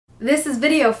This is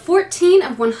video 14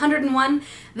 of 101.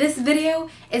 This video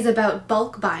is about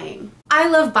bulk buying. I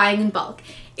love buying in bulk.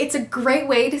 It's a great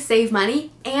way to save money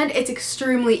and it's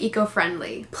extremely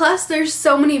eco-friendly. Plus, there's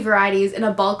so many varieties in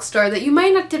a bulk store that you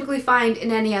might not typically find in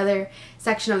any other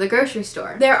section of the grocery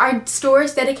store. There are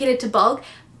stores dedicated to bulk.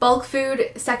 Bulk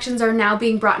food sections are now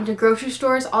being brought into grocery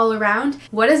stores all around.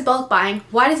 What is bulk buying?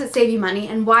 Why does it save you money?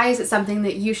 And why is it something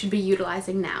that you should be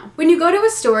utilizing now? When you go to a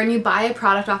store and you buy a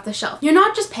product off the shelf, you're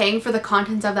not just paying for the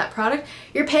contents of that product,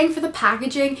 you're paying for the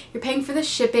packaging, you're paying for the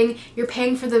shipping, you're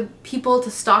paying for the people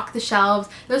to stock the shelves.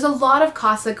 There's a lot of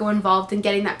costs that go involved in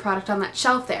getting that product on that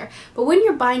shelf there. But when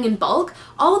you're buying in bulk,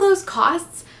 all those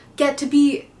costs get to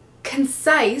be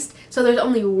concise, so there's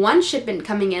only one shipment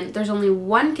coming in, there's only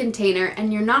one container,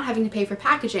 and you're not having to pay for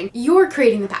packaging. You're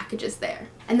creating the packages there.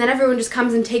 And then everyone just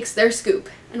comes and takes their scoop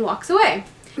and walks away.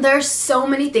 There are so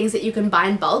many things that you can buy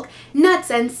in bulk.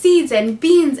 Nuts and seeds and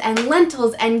beans and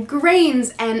lentils and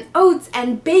grains and oats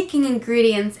and baking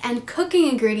ingredients and cooking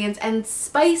ingredients and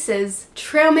spices,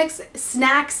 trail mix,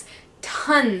 snacks,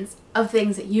 tons of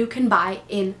things that you can buy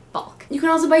in bulk. You can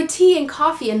also buy tea and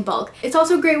coffee in bulk. It's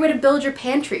also a great way to build your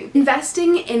pantry.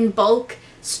 Investing in bulk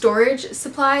storage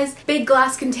supplies, big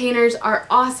glass containers are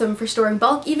awesome for storing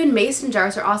bulk. Even mason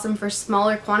jars are awesome for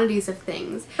smaller quantities of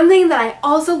things. Something that I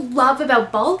also love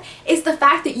about bulk is the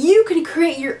fact that you can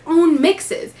create your own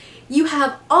mixes. You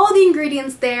have all the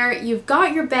ingredients there, you've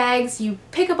got your bags, you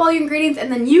pick up all your ingredients,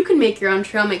 and then you can make your own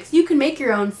trail mix, you can make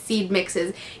your own seed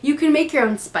mixes, you can make your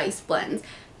own spice blends.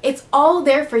 It's all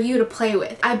there for you to play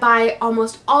with. I buy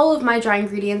almost all of my dry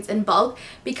ingredients in bulk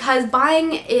because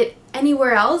buying it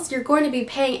anywhere else, you're going to be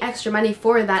paying extra money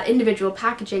for that individual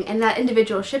packaging and that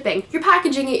individual shipping. You're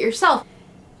packaging it yourself.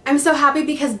 I'm so happy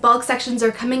because bulk sections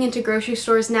are coming into grocery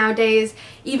stores nowadays,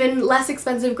 even less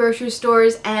expensive grocery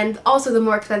stores and also the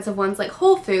more expensive ones like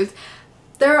Whole Foods.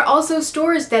 There are also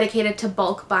stores dedicated to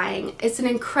bulk buying. It's an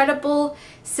incredible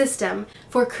system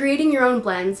for creating your own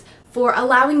blends, for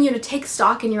allowing you to take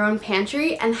stock in your own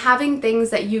pantry and having things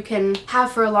that you can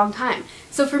have for a long time.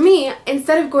 So for me,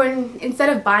 instead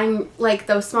of buying like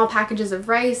those small packages of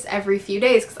rice every few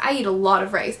days, because I eat a lot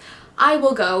of rice, I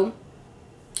will go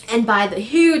and buy the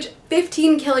huge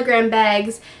 15-kilogram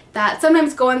bags that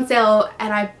sometimes go on sale,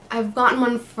 and I've gotten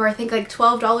one for I think like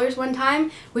 $12 one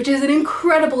time, which is an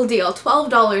incredible deal.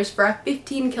 $12 for a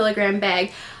 15-kilogram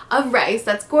bag of rice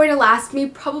that's going to last me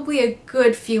probably a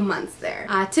good few months there.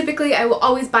 Typically I will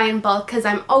always buy in bulk because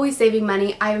I'm always saving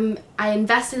money. I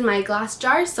invest in my glass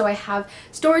jars so I have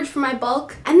storage for my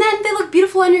bulk, and then they look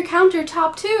beautiful on your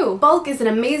countertop too. Bulk is an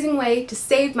amazing way to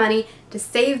save money, to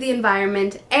save the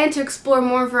environment, and to explore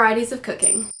more varieties of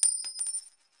cooking.